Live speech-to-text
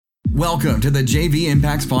Welcome to the JV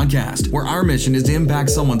Impacts Podcast, where our mission is to impact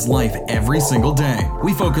someone's life every single day.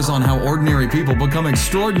 We focus on how ordinary people become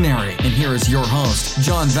extraordinary. And here is your host,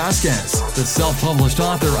 John Vasquez, the self-published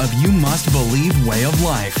author of You Must Believe Way of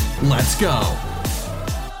Life. Let's go.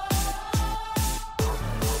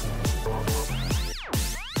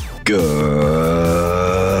 Good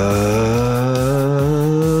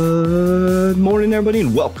morning, everybody,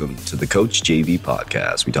 and welcome to the Coach JV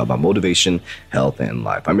Podcast. We talk about motivation, health, and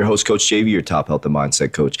life. I'm your host, Coach JV, your top health and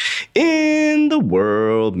mindset coach in the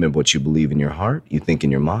world. Remember, what you believe in your heart, you think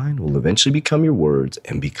in your mind, will eventually become your words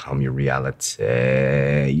and become your reality.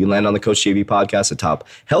 You land on the Coach JV Podcast, the top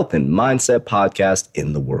health and mindset podcast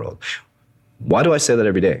in the world. Why do I say that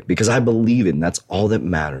every day? Because I believe it, and that's all that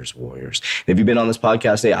matters, warriors. And if you've been on this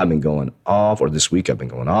podcast today, I've been going off, or this week I've been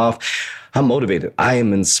going off. I'm motivated. I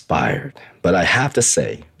am inspired. But I have to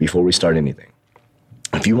say, before we start anything,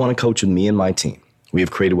 if you want to coach with me and my team, we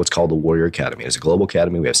have created what's called the Warrior Academy. It's a global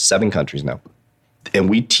academy. We have 7 countries now.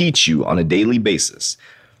 And we teach you on a daily basis,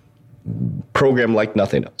 program like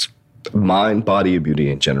nothing else, mind, body,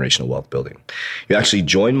 beauty, and generational wealth building. You actually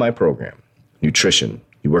join my program, nutrition.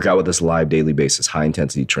 You work out with us live daily basis, high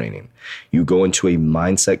intensity training. You go into a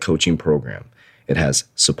mindset coaching program. It has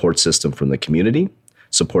support system from the community,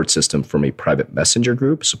 support system from a private messenger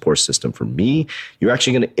group, support system from me. You're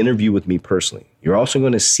actually going to interview with me personally. You're also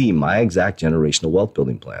going to see my exact generational wealth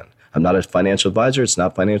building plan. I'm not a financial advisor. It's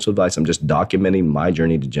not financial advice. I'm just documenting my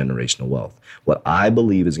journey to generational wealth, what I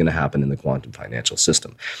believe is going to happen in the quantum financial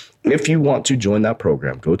system. If you want to join that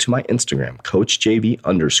program, go to my Instagram, CoachJV_,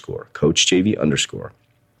 CoachJV_.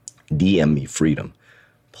 DM me freedom.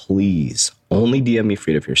 Please, only DM me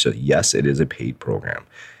freedom if you're so. Yes, it is a paid program.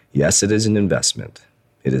 Yes, it is an investment.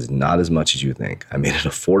 It is not as much as you think. I made it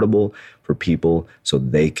affordable for people so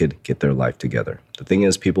they could get their life together. The thing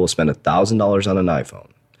is, people will spend $1,000 on an iPhone.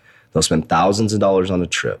 They'll spend thousands of dollars on a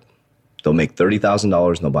trip. They'll make $30,000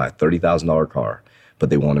 and they'll buy a $30,000 car, but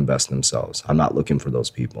they won't invest in themselves. I'm not looking for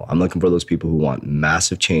those people. I'm looking for those people who want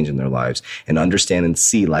massive change in their lives and understand and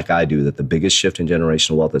see, like I do, that the biggest shift in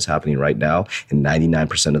generational wealth that's happening right now, and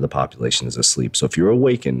 99% of the population is asleep. So if you're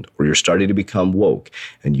awakened or you're starting to become woke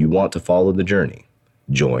and you want to follow the journey,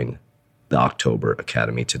 join the October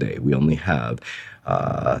Academy today. We only have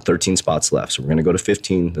 13 spots left. So we're going to go to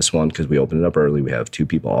 15 this one because we opened it up early. We have 2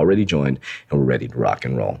 people already joined and we're ready to rock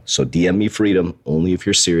and roll. So DM me freedom only if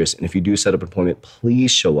you're serious. And if you do set up an appointment,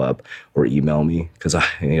 please show up or email me because I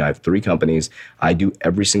have 3 companies. I do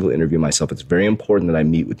every single interview myself. It's very important that I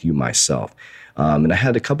meet with you myself. And I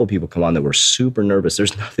had a couple people come on that were super nervous.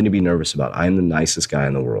 There's nothing to be nervous about. I am the nicest guy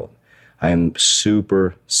in the world. I am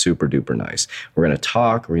super, super duper nice. We're going to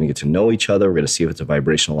talk. We're going to get to know each other. We're going to see if it's a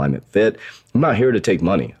vibrational alignment fit. I'm not here to take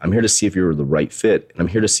money. I'm here to see if you're the right fit. And I'm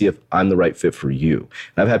here to see if I'm the right fit for you.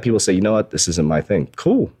 And I've had people say, you know what? This isn't my thing.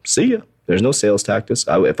 Cool. See ya. There's no sales tactics.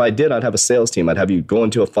 If I did, I'd have a sales team. I'd have you go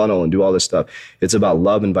into a funnel and do all this stuff. It's about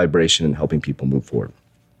love and vibration and helping people move forward.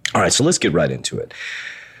 All right, so let's get right into it.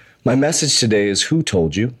 My message today is, who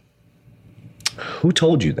told you? Who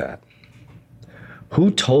told you that? Who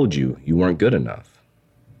told you you weren't good enough?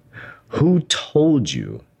 Who told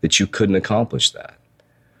you that you couldn't accomplish that?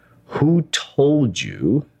 Who told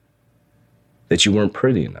you that you weren't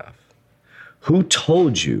pretty enough? Who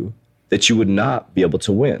told you that you would not be able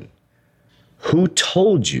to win? Who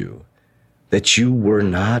told you that you were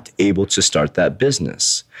not able to start that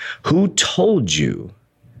business? Who told you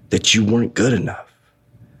that you weren't good enough?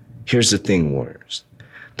 Here's the thing, warriors.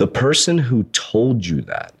 The person who told you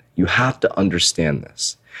that, you have to understand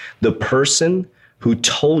this. The person who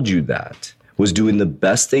told you that was doing the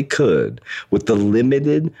best they could with the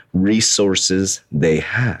limited resources they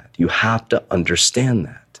had. You have to understand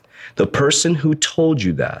that. The person who told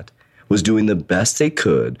you that was doing the best they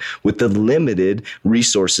could with the limited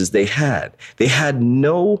resources they had. They had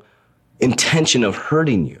no intention of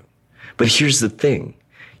hurting you. But here's the thing.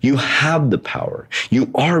 You have the power. You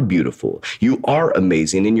are beautiful. You are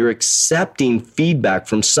amazing. And you're accepting feedback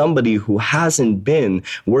from somebody who hasn't been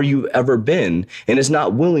where you've ever been and is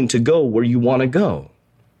not willing to go where you want to go.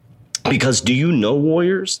 Because do you know,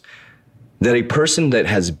 warriors, that a person that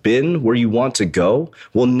has been where you want to go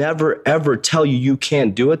will never, ever tell you you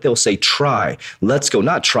can't do it. They'll say, try, let's go.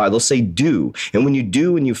 Not try, they'll say do. And when you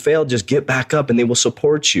do and you fail, just get back up and they will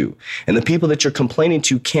support you. And the people that you're complaining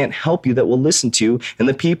to can't help you that will listen to you. And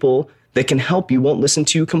the people that can help you won't listen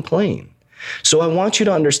to you complain. So I want you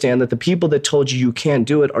to understand that the people that told you you can't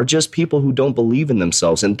do it are just people who don't believe in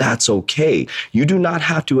themselves, and that's okay. You do not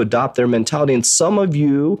have to adopt their mentality. And some of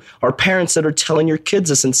you are parents that are telling your kids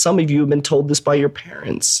this, and some of you have been told this by your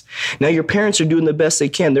parents. Now, your parents are doing the best they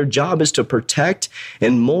can. Their job is to protect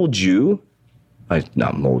and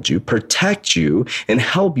protect you and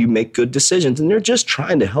help you make good decisions. And they're just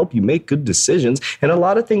trying to help you make good decisions. And a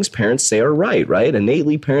lot of things parents say are right?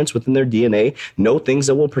 Innately, parents within their DNA know things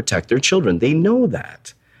that will protect their children. They know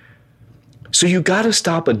that. So you got to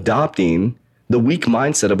stop adopting the weak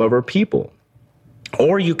mindset of other people.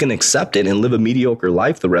 Or you can accept it and live a mediocre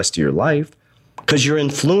life the rest of your life, because your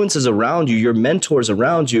influences around you, your mentors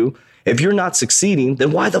around you, if you're not succeeding,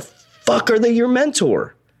 then why the fuck are they your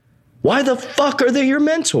mentor? Why the fuck are they your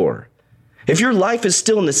mentor? If your life is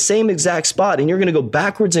still in the same exact spot and you're going to go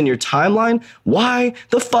backwards in your timeline, why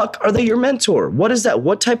the fuck are they your mentor? What is that?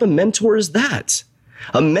 What type of mentor is that?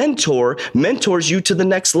 A mentor mentors you to the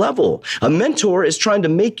next level. A mentor is trying to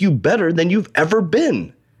make you better than you've ever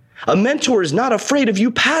been. A mentor is not afraid of you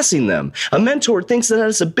passing them. A mentor thinks that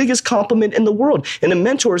is the biggest compliment in the world. And a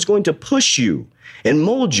mentor is going to push you and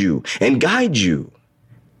mold you and guide you.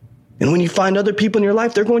 And when you find other people in your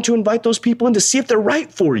life, they're going to invite those people in to see if they're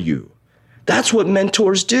right for you. That's what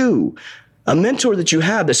mentors do. A mentor that you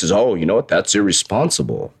have that says, oh, you know what, that's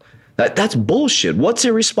irresponsible. That's bullshit. What's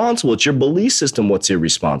irresponsible? It's your belief system what's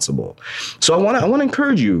irresponsible. So I want to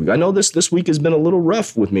encourage you. I know this week has been a little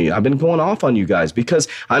rough with me. I've been going off on you guys because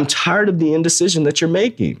I'm tired of the indecision that you're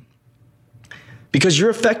making. Because you're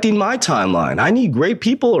affecting my timeline. I need great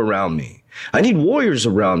people around me. I need warriors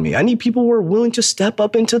around me. I need people who are willing to step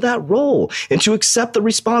up into that role and to accept the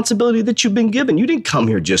responsibility that you've been given. You didn't come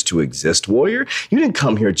here just to exist, warrior. You didn't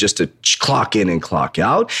come here just to clock in and clock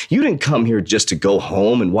out. You didn't come here just to go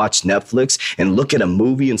home and watch Netflix and look at a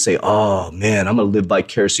movie and say, oh man, I'm going to live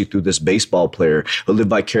vicariously through this baseball player or live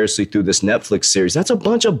vicariously through this Netflix series. That's a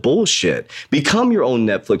bunch of bullshit. Become your own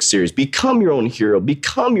Netflix series. Become your own hero.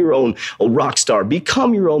 Become your own rock star.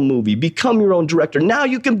 Become your own movie. Become your own director. Now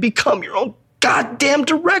you can become your own goddamn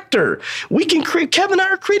director. Kevin and I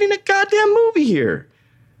are creating a goddamn movie here.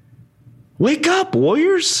 Wake up,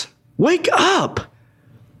 warriors. Wake up.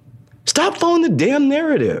 Stop following the damn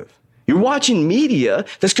narrative. You're watching media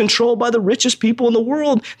that's controlled by the richest people in the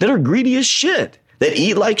world that are greedy as shit, that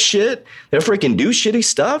eat like shit, that freaking do shitty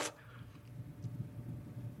stuff.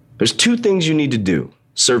 There's two things you need to do.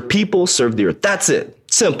 Serve people, serve the earth. That's it.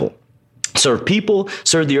 Simple. Serve people,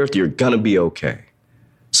 serve the earth. You're going to be okay.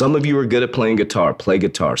 Some of you are good at playing guitar. Play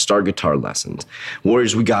guitar. Start guitar lessons.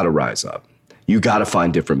 Warriors, we got to rise up. You got to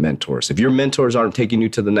find different mentors. If your mentors aren't taking you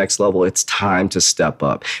to the next level, it's time to step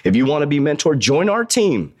up. If you want to be mentored, join our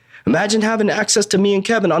team. Imagine having access to me and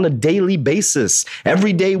Kevin on a daily basis.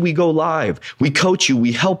 Every day we go live. We coach you.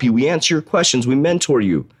 We help you. We answer your questions. We mentor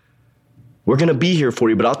you. We're going to be here for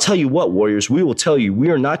you. But I'll tell you what, warriors, we will tell you, we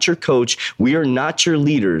are not your coach. We are not your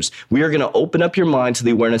leaders. We are going to open up your mind to the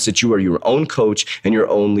awareness that you are your own coach and your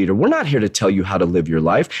own leader. We're not here to tell you how to live your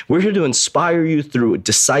life. We're here to inspire you through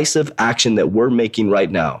decisive action that we're making right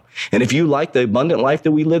now. And if you like the abundant life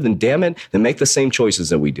that we live, then damn it, then make the same choices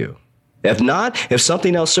that we do. If not, if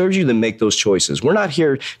something else serves you, then make those choices. We're not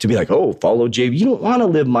here to be like, oh, follow JV. You don't want to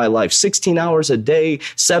live my life 16 hours a day,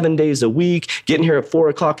 7 days a week, getting here at 4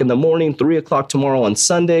 o'clock in the morning, 3 o'clock tomorrow on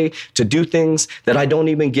Sunday to do things that I don't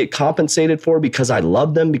even get compensated for because I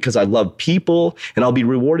love them, because I love people, and I'll be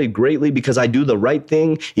rewarded greatly because I do the right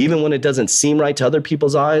thing, even when it doesn't seem right to other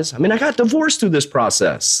people's eyes. I mean, I got divorced through this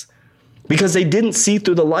process. Because they didn't see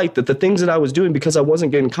through the light that the things that I was doing because I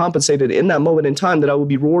wasn't getting compensated in that moment in time that I would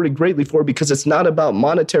be rewarded greatly for, because it's not about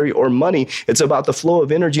monetary or money. It's about the flow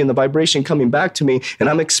of energy and the vibration coming back to me. And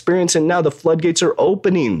I'm experiencing now the floodgates are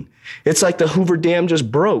opening. It's like the Hoover Dam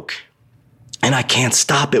just broke. And I can't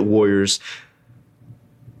stop it, warriors.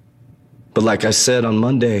 But like I said on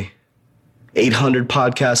Monday, 800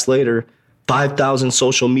 podcasts later, 5,000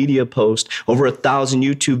 social media posts, over 1,000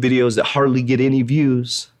 YouTube videos that hardly get any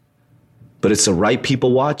views. But it's the right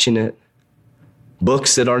people watching it.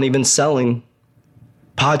 Books that aren't even selling.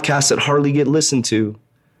 Podcasts that hardly get listened to.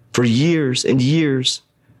 For years and years.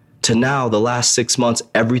 To now, the last 6 months,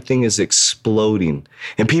 everything is exploding.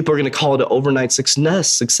 And people are going to call it an overnight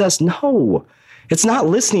success. No, it's not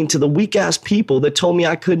listening to the weak-ass people that told me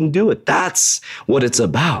I couldn't do it. That's what it's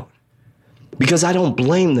about. Because I don't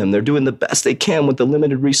blame them. They're doing the best they can with the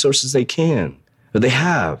limited resources they can, or they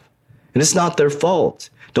have. And it's not their fault.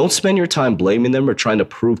 Don't spend your time blaming them or trying to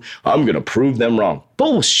prove, I'm going to prove them wrong.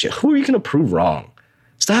 Bullshit. Who are you going to prove wrong?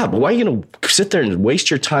 Stop. Why are you going to sit there and waste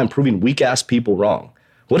your time proving weak-ass people wrong?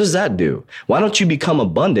 What does that do? Why don't you become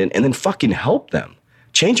abundant and then fucking help them?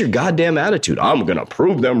 Change your goddamn attitude. I'm going to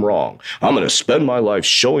prove them wrong. I'm going to spend my life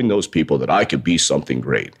showing those people that I could be something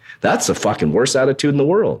great. That's the fucking worst attitude in the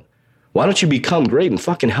world. Why don't you become great and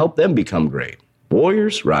fucking help them become great?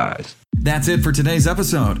 Warriors, rise. That's it for today's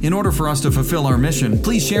episode. In order for us to fulfill our mission,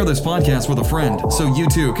 please share this podcast with a friend so you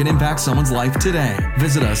too can impact someone's life today.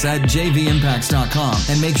 Visit us at jvimpacts.com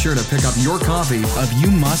and make sure to pick up your copy of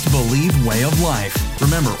You Must Believe Way of Life.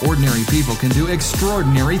 Remember, ordinary people can do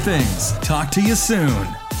extraordinary things. Talk to you soon.